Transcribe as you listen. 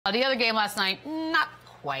The other game last night, not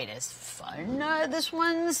quite as fun. This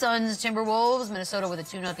one, Suns, Timberwolves, Minnesota with a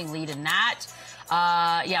 2-0 lead in that.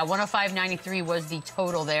 105-93 was the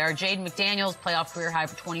total there. Jaden McDaniels, playoff career high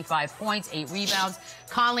for 25 points, 8 rebounds.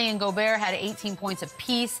 Conley and Gobert had 18 points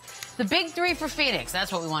apiece. The big three for Phoenix,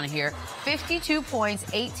 that's what we want to hear. 52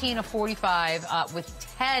 points, 18 of 45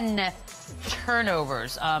 with 10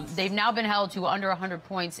 turnovers. They've now been held to under 100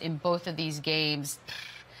 points in both of these games.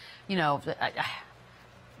 You know,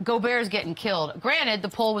 Gobert's getting killed. Granted, the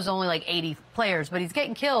poll was only like 80 players, but he's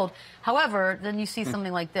getting killed. However, then you see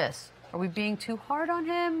something like this. Are we being too hard on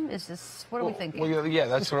him? Is this, what are we thinking? Well, yeah,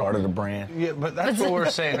 that's part of the brand. Yeah, but that's what we were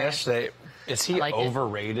saying yesterday. Is he like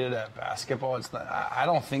overrated at basketball? It's not, I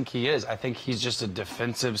don't think he is. I think he's just a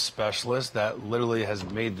defensive specialist that literally has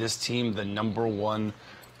made this team the #1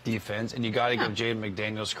 defense. And you got to give Jaden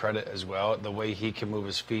McDaniels credit as well. The way he can move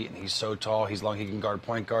his feet, and he's so tall, he's long, he can guard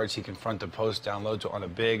point guards, he can front the post, down low on a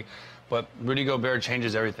big. But Rudy Gobert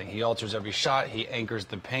changes everything. He alters every shot. He anchors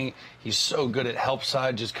the paint. He's so good at help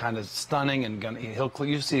side, just kind of stunning. And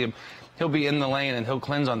you see him, he'll be in the lane and he'll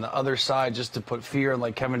cleanse on the other side just to put fear in,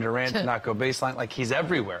 like Kevin Durant, to not go baseline. Like, he's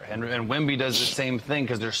everywhere. And Wemby does the same thing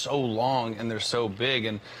because they're so long and they're so big.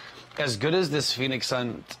 And as good as this Phoenix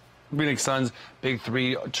Suns big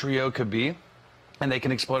three trio could be, and they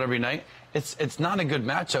can explode every night, it's not a good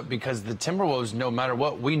matchup because the Timberwolves, no matter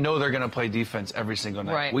what, we know they're going to play defense every single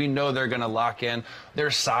night. Right. We know they're going to lock in.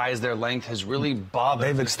 Their size, their length has really bothered.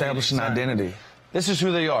 They've established an identity. This is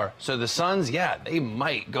who they are. So the Suns, yeah, they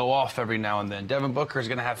might go off every now and then. Devin Booker is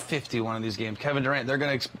going to have 50 one of these games. Kevin Durant, they're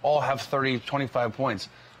going to all have 30, 25 points.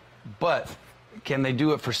 But can they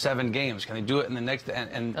do it for 7 games? Can they do it in the next?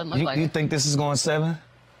 And you think this is going 7?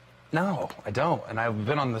 No, I don't. And I've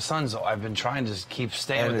been on the Suns. I've been trying to keep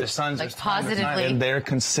staying with the Suns. Like, positively. And they're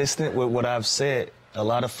consistent with what I've said. A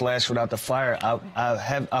lot of flash without the fire.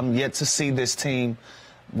 I'm yet to see this team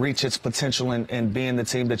reach its potential and being the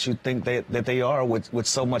team that you think that they are with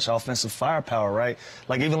so much offensive firepower, right?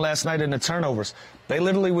 Like, even last night in the turnovers, they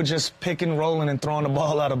literally were just picking, rolling, and throwing the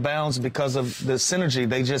ball out of bounds because of the synergy.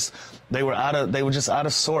 They were just out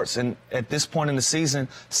of sorts. And at this point in the season,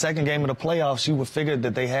 second game of the playoffs, you would figure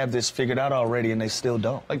that they have this figured out already, and they still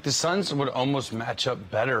don't. Like, the Suns would almost match up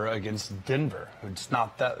better against Denver, who's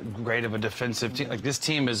not that great of a defensive team. Like, this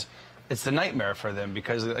team is, it's the nightmare for them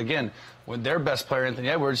because, again, with their best player, Anthony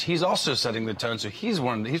Edwards, he's also setting the tone. So he's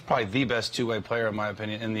probably the best two-way player, in my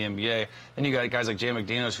opinion, in the NBA. Then you got guys like Jaden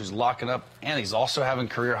McDaniels, who's locking up, and he's also having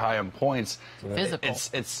career high in points. Physical.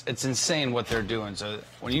 It's insane what they're doing. So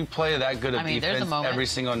when you play that good of defense every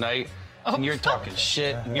single night, and you're talking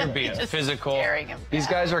shit, and you're being physical, these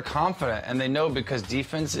guys are confident, and they know because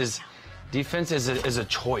defense is a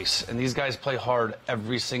choice, and these guys play hard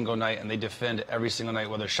every single night, and they defend every single night,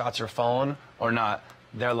 whether shots are falling or not.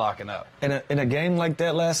 They're locking up. In a game like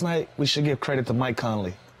that last night, we should give credit to Mike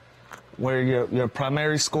Conley, where your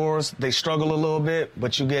primary scorers, they struggle a little bit,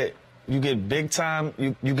 but you get big time.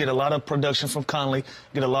 You get a lot of production from Conley,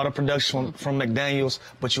 you get a lot of production from McDaniels,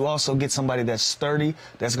 but you also get somebody that's sturdy,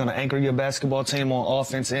 that's going to anchor your basketball team on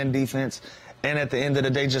offense and defense. And at the end of the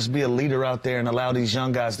day, just be a leader out there and allow these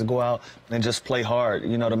young guys to go out and just play hard.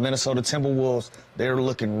 You know, the Minnesota Timberwolves, they're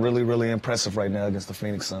looking really, really impressive right now against the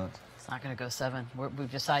Phoenix Suns. It's not going to go 7.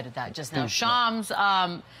 We've decided that just now. Shams,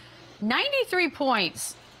 93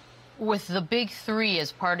 points with the big three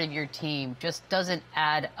as part of your team just doesn't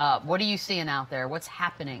add up. What are you seeing out there? What's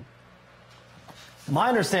happening? My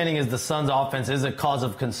understanding is the Suns' offense is a cause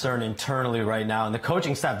of concern internally right now, and the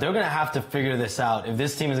coaching staff, they're going to have to figure this out. If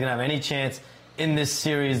this team is going to have any chance in this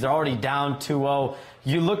series, they're already down 2-0.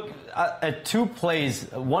 You look at 2 plays,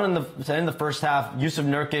 one in the first half, Yusuf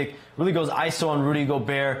Nurkic really goes ISO on Rudy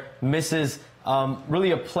Gobert, misses.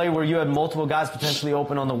 Really a play where you had multiple guys potentially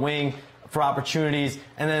open on the wing for opportunities.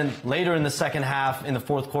 And then later in the second half, in the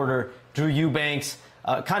fourth quarter, Drew Eubanks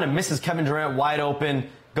kind of misses Kevin Durant wide open,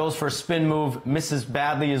 goes for a spin move, misses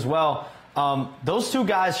badly as well. Those 2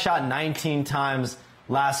 guys shot 19 times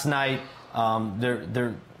last night.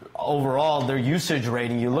 Overall, their usage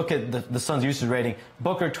rating, you look at the Suns' usage rating,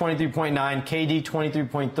 Booker 23.9, KD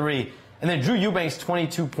 23.3, and then Drew Eubanks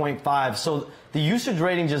 22.5. So the usage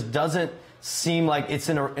rating just doesn't seem like it's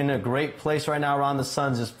in a great place right now around the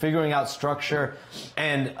Suns, just figuring out structure.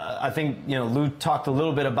 And I think, Lou talked a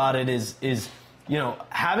little bit about it, is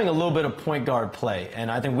having a little bit of point guard play.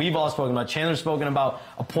 And I think we've all spoken about, Chandler's spoken about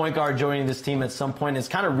a point guard joining this team at some point. It's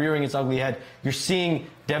kind of rearing its ugly head. You're seeing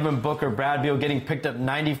Devin Booker, Brad Beal getting picked up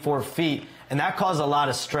 94 feet, and that caused a lot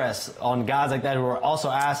of stress on guys like that who are also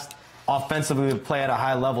asked offensively to play at a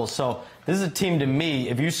high level. So this is a team, to me,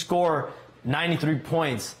 if you score 93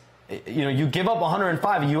 points You know, you give up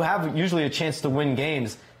 105, you have usually a chance to win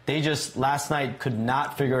games. They just last night could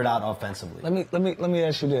not figure it out offensively. Let me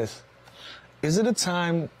ask you this: is it a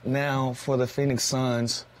time now for the Phoenix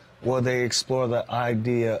Suns where they explore the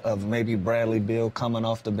idea of maybe Bradley Beal coming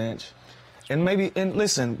off the bench, and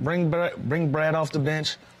listen, bring Brad off the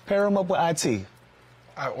bench, pair him up with IT,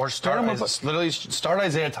 or start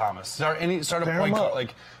Isaiah Thomas, start a point guard.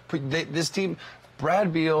 Like this team.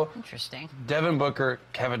 Brad Beal, interesting. Devin Booker,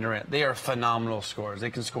 Kevin Durant. They are phenomenal scorers.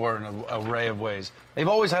 They can score in an array of ways. They've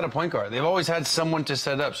always had a point guard. They've always had someone to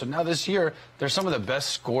set up. So now this year, they're some of the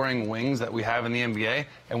best scoring wings that we have in the NBA,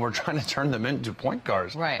 and we're trying to turn them into point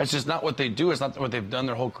guards. Right. It's just not what they do. It's not what they've done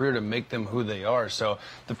their whole career to make them who they are. So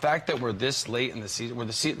the fact that we're this late in the season, where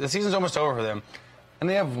the season's almost over for them, and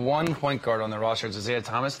they have one point guard on their roster, it's Isaiah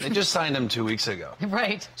Thomas. They just signed him 2 weeks ago.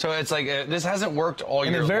 Right. So it's like this hasn't worked all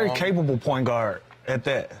year long. And a very capable point guard at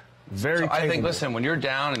that. Very capable. I think, listen, when you're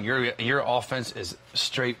down and your offense is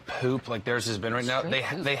straight poop like theirs has been right now, they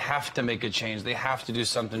have to make a change. They have to do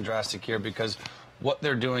something drastic here because what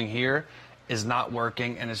they're doing here is not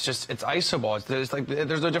working, and it's iso ball. There's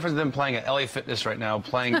no difference than playing at LA Fitness right now,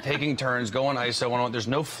 taking turns, going iso one-on-one. There's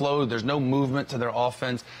no flow, there's no movement to their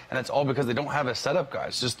offense, and it's all because they don't have a setup guy.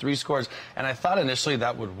 It's just 3 scores, and I thought initially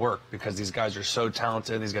that would work because these guys are so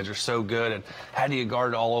talented, these guys are so good, and how do you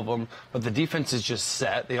guard all of them? But the defense is just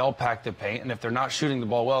set. They all pack the paint, and if they're not shooting the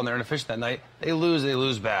ball well and they're inefficient that night, they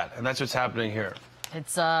lose bad, and that's what's happening here.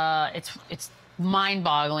 It's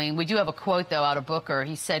mind-boggling. We do have a quote, though, out of Booker.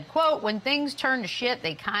 He said, quote, when things turn to shit,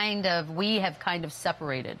 we have kind of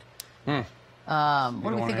separated. What do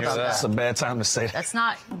we think about that? That's a bad time to say that. That's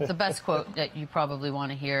not the best quote that you probably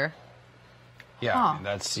want to hear. Yeah, I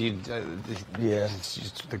mean,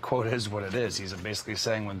 the quote is what it is. He's basically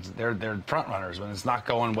saying when they're front runners, when it's not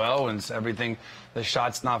going well, when the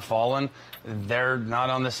shot's not falling, they're not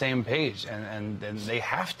on the same page, and they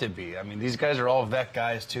have to be. I mean, these guys are all vet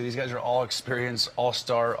guys too. These guys are all experienced,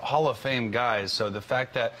 all-star, Hall of Fame guys. So the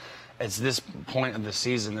fact that it's this point of the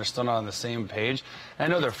season, they're still not on the same page.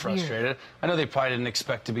 And I know they're frustrated. I know they probably didn't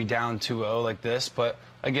expect to be down 2-0 like this, but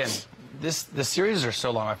again. The series are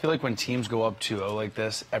so long. I feel like when teams go up 2-0 like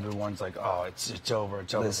this, everyone's like, oh, it's over.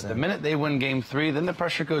 Listen. The minute they win Game 3, then the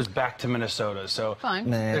pressure goes back to Minnesota. So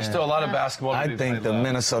there's still a lot of basketball to be played. I think the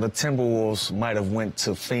Minnesota Timberwolves might have went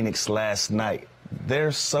to Phoenix last night.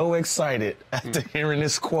 They're so excited after hearing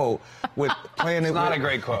this quote. It's not a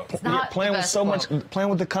great quote. Playing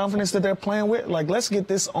with the confidence that they're playing with. Like, let's get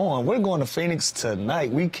this on. We're going to Phoenix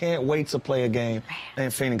tonight. We can't wait to play a game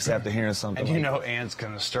in Phoenix after hearing something. And Ant's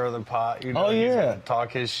going to stir the pot. He's gonna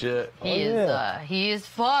talk his shit. He is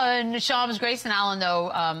fun. Shams, Grayson Allen,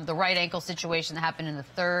 though, the right ankle situation that happened in the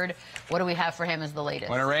third. What do we have for him as the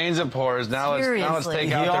latest? When it rains, it pours. Now let's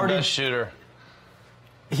take out their best shooter.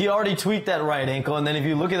 He already tweaked that right ankle, and then if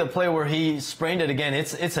you look at the play where he sprained it again,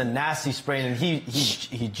 it's a nasty sprain, and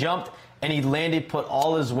he jumped and he landed, put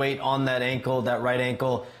all his weight on that ankle, that right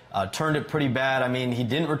ankle, turned it pretty bad. I mean, he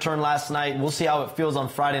didn't return last night. We'll see how it feels on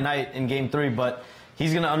Friday night in Game 3, but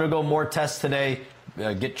he's going to undergo more tests today,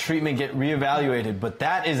 get treatment, get reevaluated. But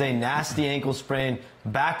that is a nasty ankle sprain,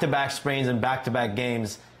 back-to-back sprains in back-to-back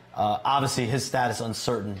games. Obviously, his status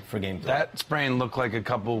uncertain for Game 3. That sprain looked like a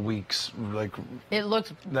couple weeks. It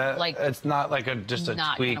looked like it's not like just a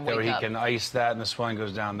tweak where he can ice that and the swelling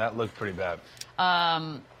goes down. That looked pretty bad.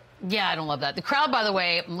 Yeah, I don't love that. The crowd, by the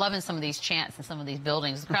way, I'm loving some of these chants in some of these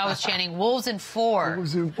buildings. The crowd was chanting Wolves in 4.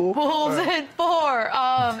 Wolves in 4. Wolves in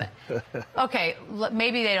 4. Okay,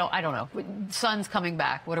 maybe they don't. I don't know. Sun's coming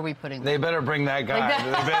back. What are we putting? They better bring that guy.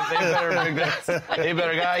 They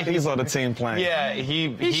better guy. He's on the team plan. Yeah, he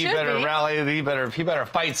better rally. He better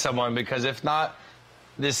fight someone, because if not,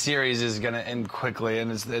 this series is going to end quickly,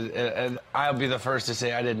 and I'll be the first to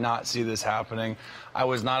say I did not see this happening. I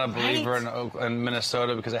was not a believer in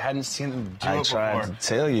Minnesota because I hadn't seen them do it before. I tried to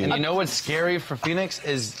tell you. And you know what's scary for Phoenix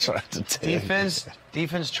is defense.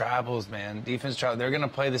 Defense travels, man. Defense travels. They're going to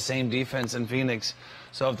play the same defense in Phoenix.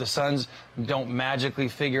 So if the Suns don't magically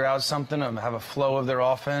figure out something, or have a flow of their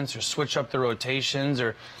offense, or switch up the rotations,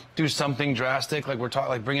 or do something drastic, like we're talking,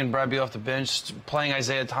 like bringing Brad Beal off the bench, playing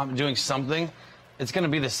Isaiah Thomas, doing something, it's going to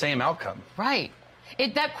be the same outcome. Right.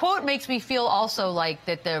 That quote makes me feel also like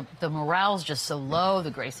that the morale's just so low, the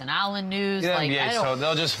Grayson Allen news. Yeah, so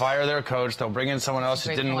they'll just fire their coach. They'll bring in someone else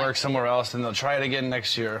who didn't work somewhere else, and they'll try it again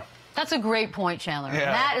next year. That's a great point, Chandler.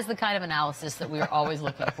 Yeah. That is the kind of analysis that we are always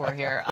looking for here.